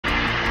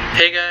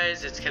Hey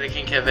guys, it's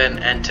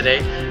KillerKingKevin, and today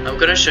I'm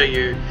gonna show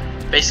you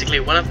basically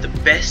one of the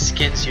best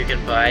skins you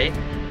can buy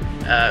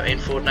in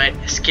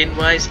Fortnite, skin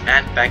wise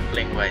and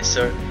backbling wise.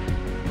 So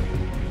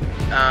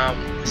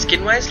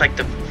skin wise, like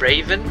the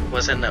Raven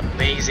was an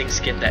amazing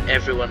skin that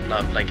everyone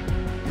loved. Like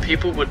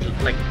people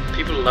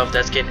love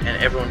that skin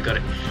and everyone got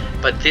it.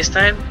 But this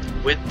time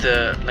with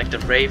the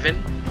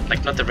Raven,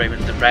 not the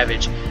Raven, the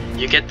Ravage,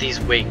 you get these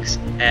wings,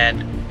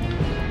 and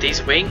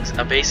these wings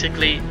are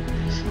basically,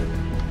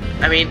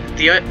 I mean,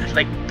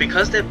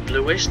 because they're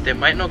bluish, they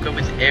might not go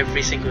with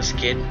every single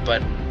skin,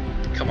 but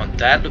come on,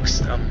 that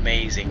looks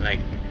amazing. Like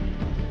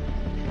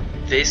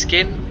this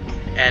skin,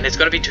 and it's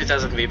gonna be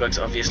 2,000 V-Bucks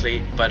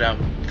obviously, but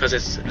because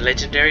it's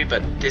legendary.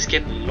 But this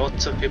skin,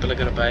 lots of people are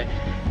gonna buy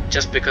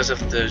just because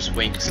of those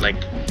wings. Like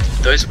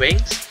those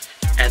wings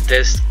and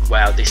this,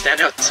 wow, they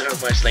stand out so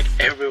much. Like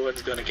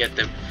everyone's gonna get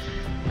them.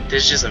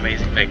 This is just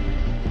amazing. Like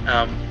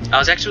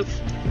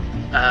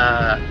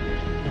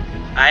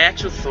I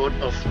actually thought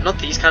of not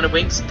these kind of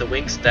wings, the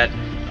wings that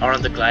are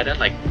on the glider,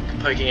 like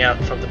poking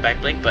out from the back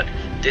bling, but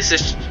this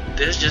is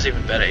just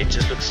even better. It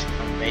just looks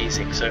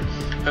amazing. So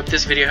hope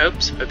this video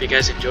helps. Hope you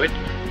guys enjoyed.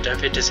 Don't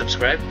forget to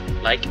subscribe,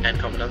 like and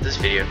comment on this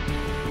video.